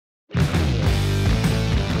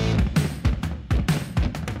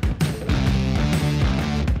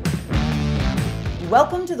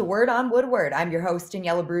Welcome to the Word on Woodward. I'm your host,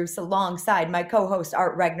 Daniella Bruce, alongside my co-host,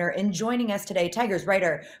 Art Regner, and joining us today, Tigers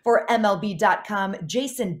writer for MLB.com,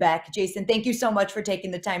 Jason Beck. Jason, thank you so much for taking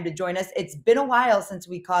the time to join us. It's been a while since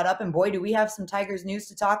we caught up, and boy, do we have some Tigers news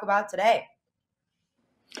to talk about today.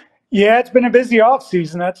 Yeah, it's been a busy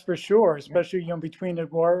offseason, that's for sure, especially between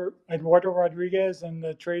Eduardo Rodriguez and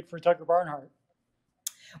the trade for Tucker Barnhart.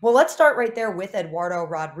 Well, let's start right there with Eduardo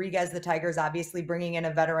Rodriguez. The Tigers obviously bringing in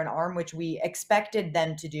a veteran arm, which we expected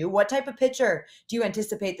them to do. What type of pitcher do you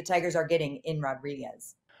anticipate the Tigers are getting in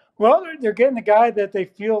Rodriguez? Well, they're getting a guy that they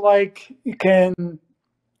feel like can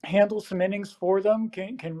handle some innings for them,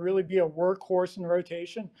 can really be a workhorse in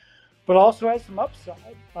rotation, but also has some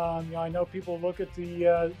upside. I know people look at the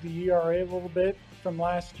ERA a little bit from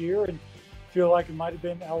last year and feel like it might have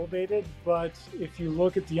been elevated, but if you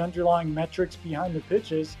look at the underlying metrics behind the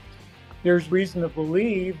pitches, there's reason to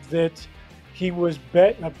believe that he was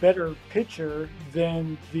a better pitcher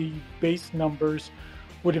than the base numbers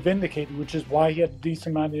would have indicated, which is why he had a decent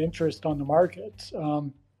amount of interest on the market.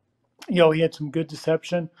 He had some good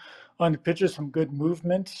deception on the pitches, some good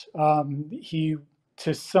movement. He,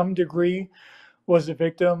 to some degree, was a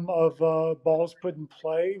victim of balls put in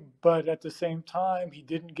play, but at the same time, he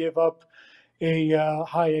didn't give up a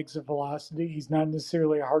high exit velocity. He's not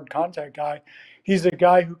necessarily a hard contact guy. He's a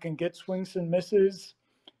guy who can get swings and misses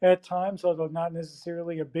at times, although not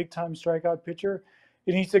necessarily a big time strikeout pitcher.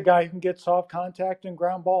 And he's a guy who can get soft contact and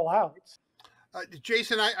ground ball outs.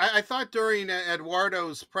 Jason, I thought during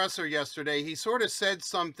Eduardo's presser yesterday, he sort of said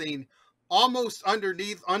something almost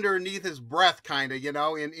underneath his breath, kind of,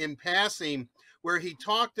 in passing, where he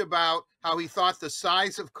talked about how he thought the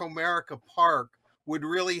size of Comerica Park would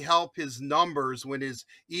really help his numbers when his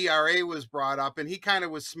ERA was brought up, and he kind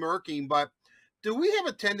of was smirking. But do we have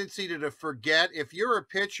a tendency to forget, if you're a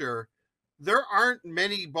pitcher, there aren't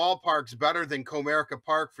many ballparks better than Comerica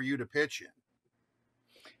Park for you to pitch in?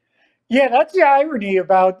 Yeah, that's the irony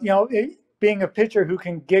about being a pitcher who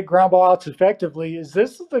can get ground ball outs effectively. Is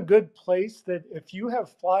this is a good place that if you have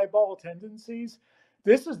fly ball tendencies,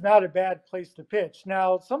 this is not a bad place to pitch.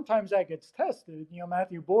 Now, sometimes that gets tested.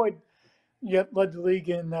 Matthew Boyd led the league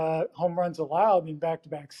in home runs allowed in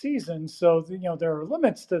back-to-back seasons, so there are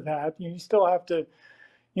limits to that. You still have to,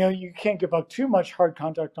 you can't give up too much hard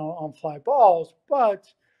contact on fly balls,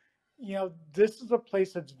 but this is a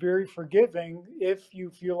place that's very forgiving if you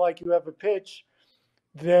feel like you have a pitch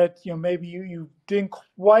that, maybe you didn't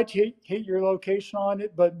quite hit your location on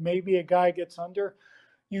it, but maybe a guy gets under.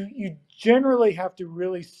 You generally have to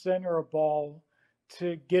really center a ball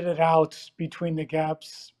to get it out between the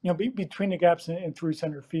gaps, between the gaps and through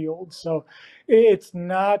center field. So it's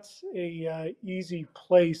not a easy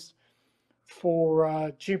place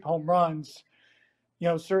for cheap home runs,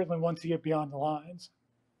 certainly once you get beyond the lines.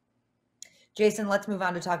 Jason, let's move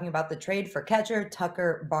on to talking about the trade for catcher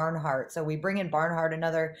Tucker Barnhart. So we bring in Barnhart,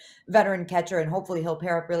 another veteran catcher, and hopefully he'll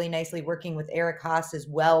pair up really nicely working with Eric Haas as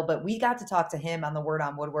well. But we got to talk to him on the Word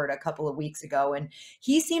on Woodward a couple of weeks ago, and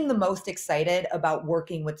he seemed the most excited about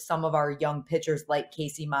working with some of our young pitchers like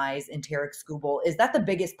Casey Mize and Tarek Skubal. Is that the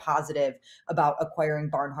biggest positive about acquiring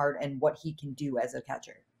Barnhart and what he can do as a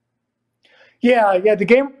catcher? Yeah.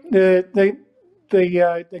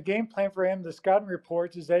 The game plan for him, the scouting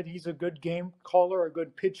reports, is that he's a good game caller, a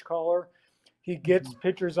good pitch caller. He gets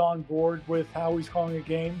pitchers on board with how he's calling a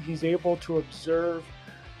game. He's able to observe,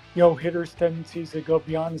 hitters' tendencies that go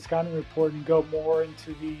beyond the scouting report and go more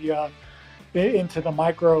into the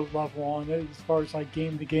micro level on it, as far as like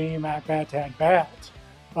game to game, at bat to at bat.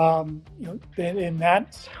 And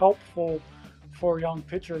that's helpful for a young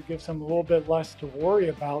pitcher. It gives him a little bit less to worry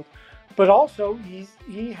about. But also, he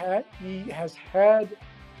has had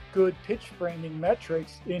good pitch framing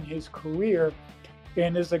metrics in his career,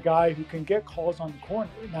 and is a guy who can get calls on the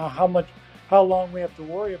corner. Now, how long we have to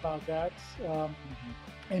worry about that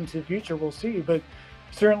into the future, we'll see. But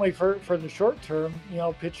certainly for the short term,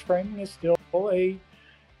 pitch framing is still a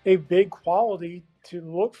big quality to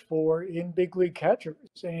look for in big league catchers,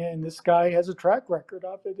 and this guy has a track record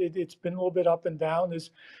of it. It's been a little bit up and down as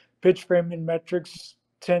pitch framing metrics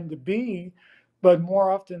tend to be, but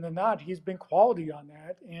more often than not, he's been quality on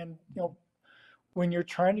that. And when you're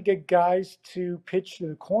trying to get guys to pitch to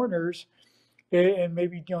the corners and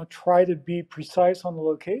maybe try to be precise on the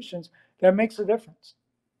locations, that makes a difference.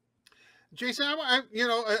 Jason,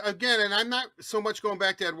 again, and I'm not so much going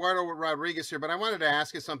back to Eduardo Rodriguez here, but I wanted to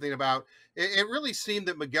ask you something about. It really seemed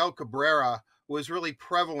that Miguel Cabrera was really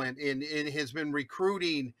prevalent in has been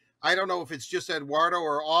recruiting. I don't know if it's just Eduardo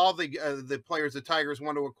or all the players the Tigers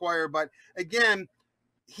want to acquire, but again,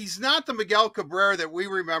 he's not the Miguel Cabrera that we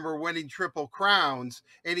remember winning Triple Crowns,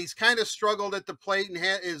 and he's kind of struggled at the plate and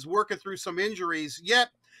is working through some injuries. Yet,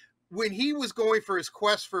 when he was going for his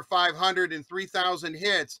quest for 500 and 3,000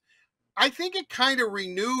 hits, I think it kind of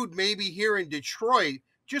renewed maybe here in Detroit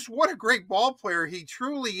just what a great ball player he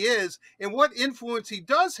truly is and what influence he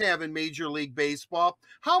does have in Major League Baseball.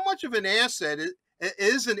 How much of an asset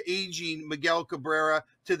is an aging Miguel Cabrera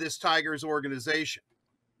to this Tigers organization?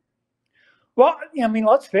 Well, I mean,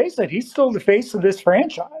 let's face it, he's still the face of this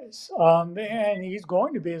franchise. And he's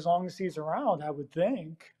going to be as long as he's around, I would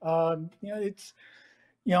think. It's,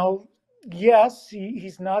 you know, yes,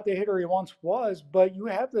 he's not the hitter he once was, but you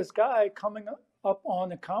have this guy coming up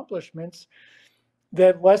on accomplishments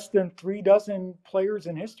that less than 3 dozen players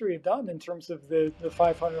in history have done in terms of the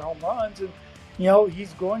 500 home runs. And,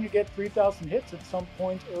 he's going to get 3,000 hits at some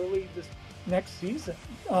point early this next season.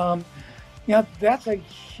 That's a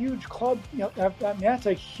huge club. That's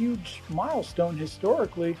a huge milestone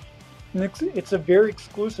historically. And it's a very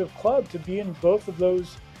exclusive club to be in both of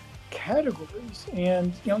those categories.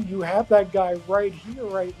 And, you have that guy right here,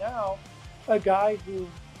 right now, a guy who,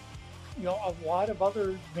 a lot of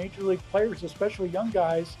other major league players, especially young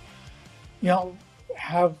guys,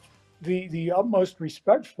 have the utmost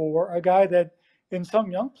respect for, a guy that in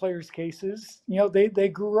some young players' cases, they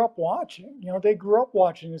grew up watching. They grew up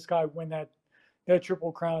watching this guy win that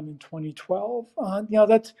Triple Crown in 2012.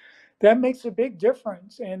 That makes a big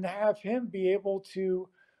difference, and to have him be able to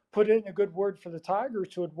put in a good word for the Tigers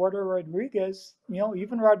to Eduardo Rodriguez,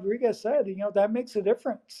 even Rodriguez said, that makes a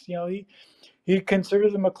difference. He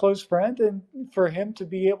considered him a close friend, and for him to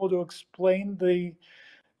be able to explain the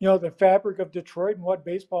fabric of Detroit and what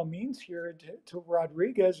baseball means here to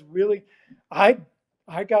Rodriguez, really, I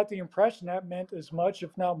got the impression that meant as much,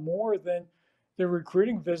 if not more, than the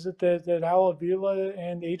recruiting visit that Al Avila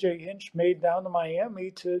and AJ Hinch made down to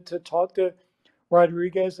Miami to talk to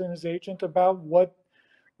Rodriguez and his agent about what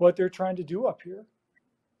they're trying to do up here.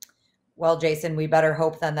 Well, Jason, we better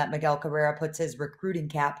hope then that Miguel Cabrera puts his recruiting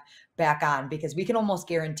cap back on, because we can almost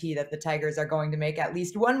guarantee that the Tigers are going to make at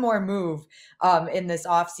least one more move in this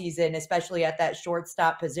offseason, especially at that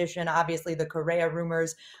shortstop position. Obviously, the Correa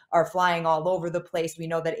rumors are flying all over the place. We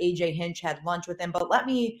know that AJ Hinch had lunch with him. But let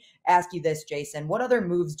me ask you this, Jason. What other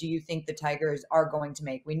moves do you think the Tigers are going to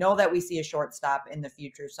make? We know that we see a shortstop in the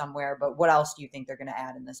future somewhere, but what else do you think they're going to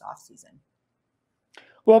add in this offseason?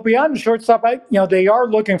 Well, beyond the shortstop, they are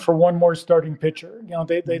looking for one more starting pitcher.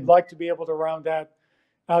 They'd like to be able to round out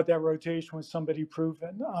that rotation with somebody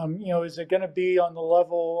proven. Is it going to be on the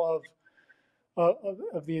level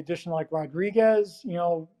of the addition like Rodriguez?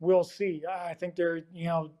 We'll see. I think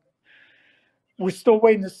we're still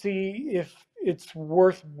waiting to see if it's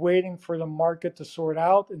worth waiting for the market to sort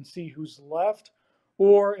out and see who's left,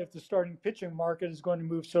 or if the starting pitching market is going to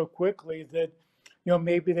move so quickly that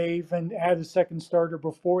maybe they even add a second starter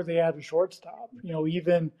before they add a shortstop.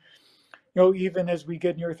 Even as we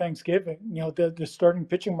get near Thanksgiving, the starting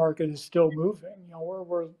pitching market is still moving.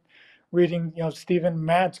 We're reading, Steven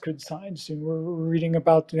Matz could sign soon. We're reading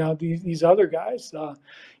about these other guys.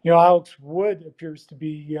 Alex Wood appears to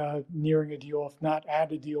be nearing a deal, if not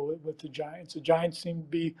at a deal with the Giants. The Giants seem to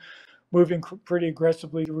be moving pretty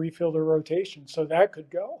aggressively to refill their rotation, so that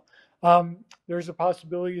could go. There's a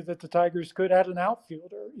possibility that the Tigers could add an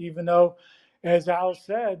outfielder, even though, as Al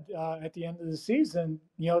said at the end of the season,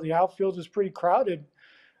 the outfield is pretty crowded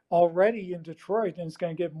already in Detroit, and it's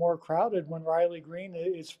going to get more crowded when Riley Green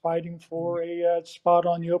is fighting for a spot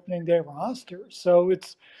on the opening day roster.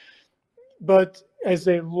 But as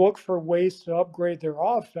they look for ways to upgrade their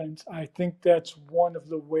offense, I think that's one of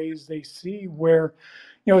the ways they see where,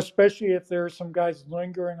 especially if there are some guys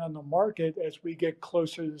lingering on the market as we get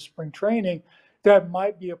closer to spring training, that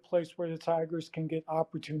might be a place where the Tigers can get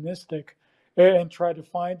opportunistic and try to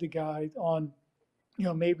find a guy on,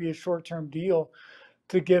 maybe a short-term deal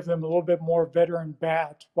to give them a little bit more veteran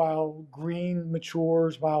bat while Green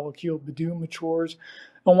matures, while Akil Baddoo matures,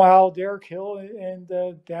 and while Derek Hill and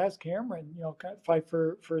Daz Cameron, kind of fight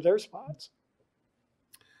for their spots.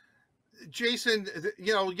 Jason,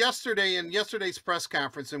 yesterday in yesterday's press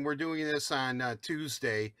conference, and we're doing this on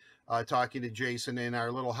Tuesday, talking to Jason in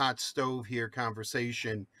our little hot stove here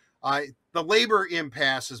conversation, the labor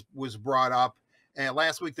impasse was brought up. And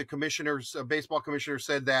last week, the baseball commissioner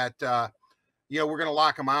said that, we're going to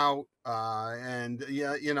lock them out. And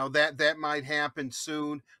that might happen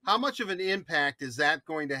soon. How much of an impact is that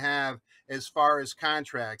going to have as far as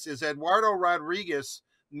contracts? Is Eduardo Rodriguez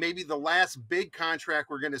maybe the last big contract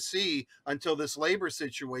we're going to see until this labor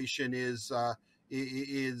situation is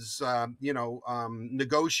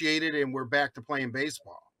negotiated and we're back to playing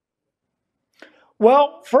baseball?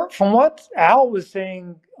 Well, from what Al was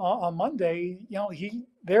saying on Monday,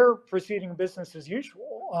 they're proceeding business as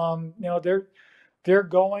usual. They're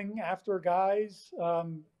going after guys,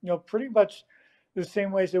 pretty much the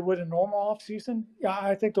same way as they would in normal off season. Yeah,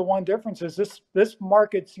 I think the one difference is this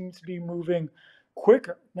market seems to be moving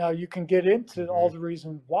quicker. Now you can get into all the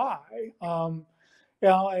reasons why,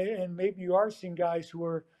 and maybe you are seeing guys who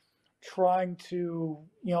are trying to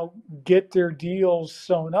get their deals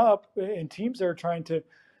sewn up, and teams that are trying to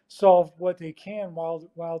solve what they can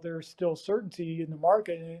while there's still certainty in the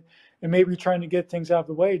market, and maybe trying to get things out of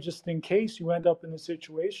the way just in case you end up in a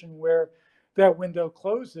situation where that window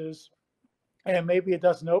closes and maybe it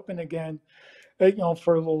doesn't open again,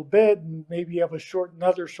 for a little bit, and maybe you have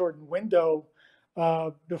another shortened window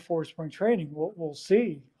before spring training. We'll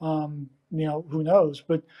see. Who knows?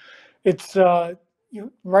 But it's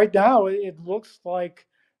right now it looks like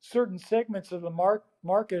certain segments of the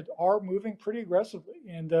market are moving pretty aggressively,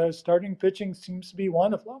 and starting pitching seems to be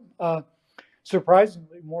one of them.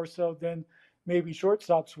 Surprisingly, more so than maybe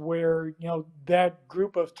shortstops, where that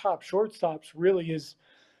group of top shortstops really is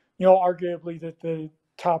arguably the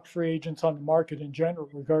top free agents on the market in general,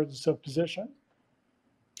 regardless of position.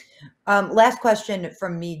 Last question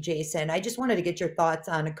from me, Jason. I just wanted to get your thoughts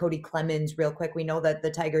on Cody Clemens real quick. We know that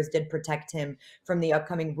the Tigers did protect him from the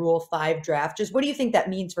upcoming Rule 5 draft. Just what do you think that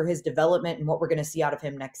means for his development and what we're going to see out of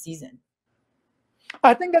him next season?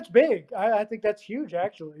 I think that's big. I think that's huge,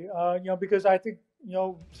 actually. Because I think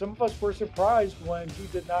some of us were surprised when he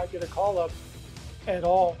did not get a call up at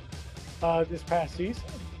all this past season.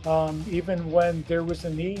 Even when there was a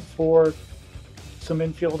need for some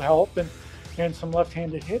infield help and some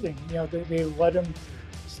left-handed hitting, they let him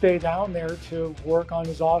stay down there to work on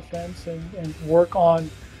his offense and work on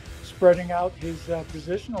spreading out his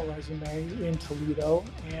positional resume in Toledo.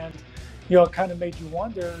 And it kind of made you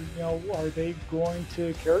wonder, are they going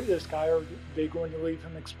to carry this guy, or are they going to leave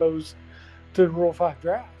him exposed to the Rule 5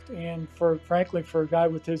 draft? And frankly, for a guy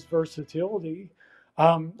with his versatility,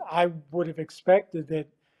 I would have expected that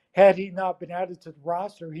had he not been added to the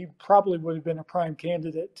roster, he probably would have been a prime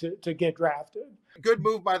candidate to get drafted. Good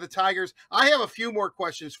move by the Tigers. I have a few more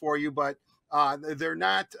questions for you, but they're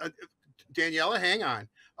not. Daniella, hang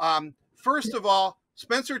on. First of all,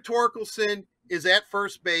 Spencer Torkelson is at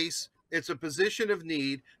first base. It's a position of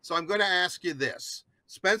need. So I'm going to ask you this.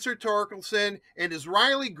 Spencer Torkelson, and is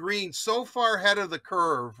Riley Green so far ahead of the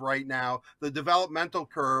curve right now, the developmental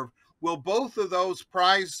curve? Will both of those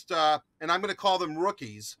prized, and I'm going to call them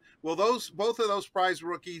rookies, will both of those prized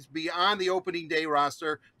rookies be on the opening day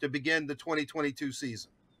roster to begin the 2022 season?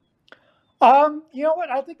 You know what?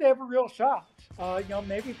 I think they have a real shot.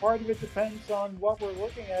 Maybe part of it depends on what we're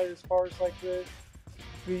looking at as far as like the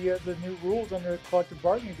new rules under the collective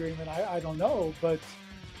bargaining agreement. I don't know, but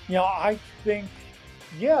I think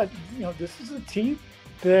this is a team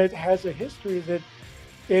that has a history that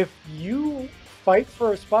if you fight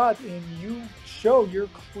for a spot and you show you're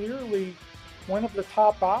clearly one of the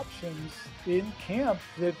top options in camp,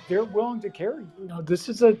 that they're willing to carry you. This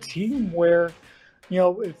is a team where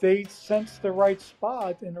if they sense the right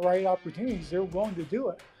spot and the right opportunities, they're willing to do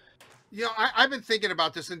it. I've been thinking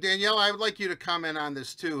about this, and Danielle, I would like you to comment on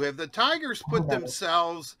this too. Have the Tigers put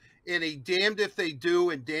themselves in a damned if they do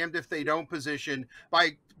and damned if they don't position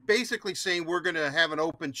by basically saying we're going to have an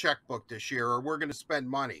open checkbook this year, or we're going to spend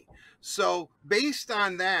money? So based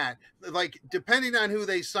on that, like depending on who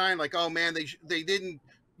they sign, like, oh man, they didn't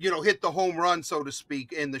hit the home run, so to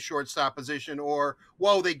speak, in the shortstop position, or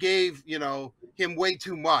whoa, they gave him way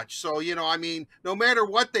too much. So no matter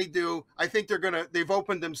what they do, I think they've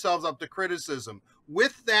opened themselves up to criticism.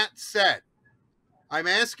 With that said, I'm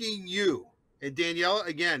asking you, and Daniella,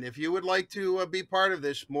 again, if you would like to be part of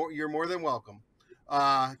this, you're more than welcome,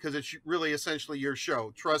 because it's really essentially your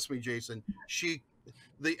show. Trust me, Jason.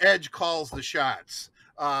 The Edge calls the shots.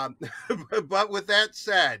 But with that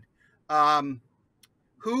said,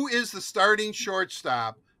 who is the starting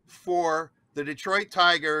shortstop for the Detroit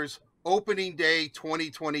Tigers opening day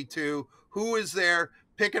 2022? Who is there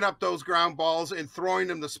picking up those ground balls and throwing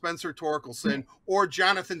them to Spencer Torkelson or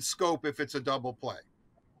Jonathan Scope if it's a double play?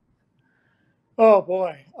 Oh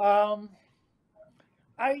boy.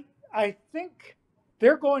 I think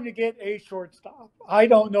they're going to get a shortstop. I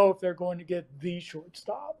don't know if they're going to get the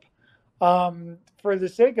shortstop. For the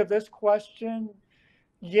sake of this question,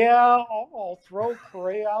 I'll throw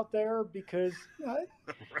Correa out there because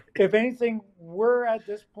if anything, we're at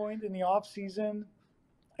this point in the offseason,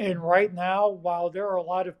 and right now, while there are a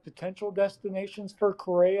lot of potential destinations for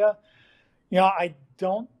Correa, I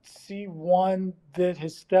don't see one that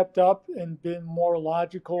has stepped up and been more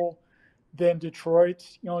logical than Detroit,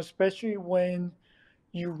 especially when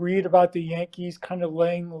you read about the Yankees kind of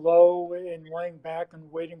laying low and laying back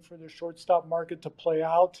and waiting for the shortstop market to play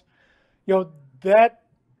out. That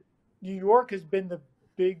New York has been the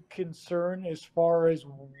big concern as far as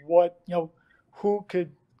what, who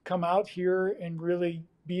could come out here and really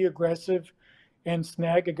be aggressive and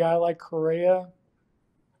snag a guy like Correa.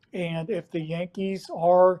 And if the Yankees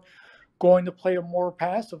are going to play it more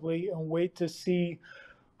passively and wait to see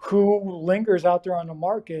who lingers out there on the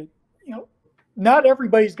market, not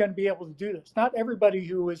everybody's going to be able to do this. Not everybody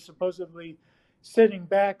who is supposedly sitting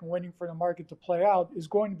back and waiting for the market to play out is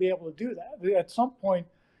going to be able to do that. At some point,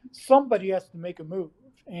 somebody has to make a move.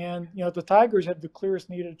 And, the Tigers have the clearest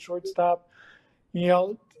need at shortstop.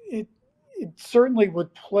 It certainly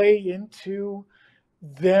would play into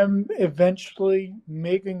them eventually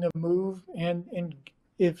making the move. And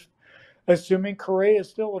if, assuming Correa is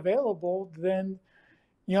still available, then,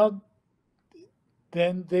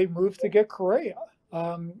 then they move to get Correa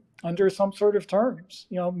under some sort of terms.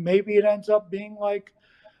 Maybe it ends up being like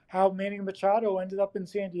how Manny Machado ended up in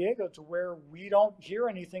San Diego, to where we don't hear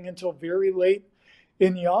anything until very late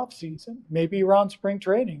in the offseason, maybe around spring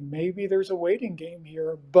training. Maybe there's a waiting game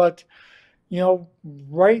here. But,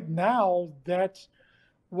 right now, that's,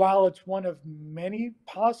 while it's one of many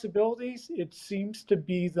possibilities, it seems to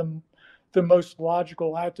be the most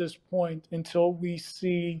logical at this point, until we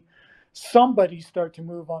see somebody start to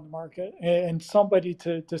move on the market and somebody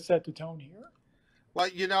to set the tone here. Well,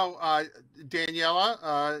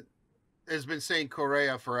 Daniella has been saying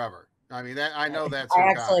Correa forever. I mean, I know that's her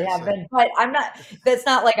I actually guy, have been, but I'm not. That's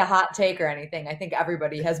not like a hot take or anything. I think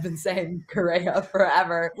everybody has been saying Correa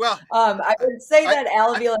forever. Well, I would say that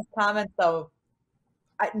Al Avila's comments, though.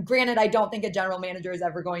 Granted, I don't think a general manager is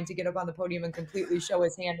ever going to get up on the podium and completely show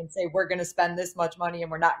his hand and say, we're going to spend this much money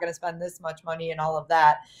and we're not going to spend this much money and all of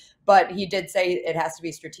that. But he did say it has to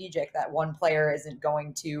be strategic, that one player isn't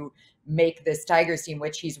going to make this Tigers team,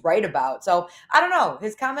 which he's right about. So I don't know.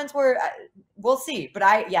 His comments were, we'll see. But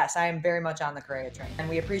I am very much on the Correa train. And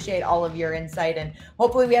we appreciate all of your insight. And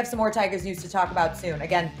hopefully we have some more Tigers news to talk about soon.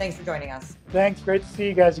 Again, thanks for joining us. Thanks. Great to see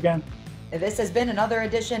you guys again. This has been another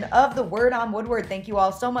edition of The Word on Woodward. Thank you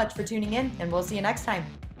all so much for tuning in, and we'll see you next time.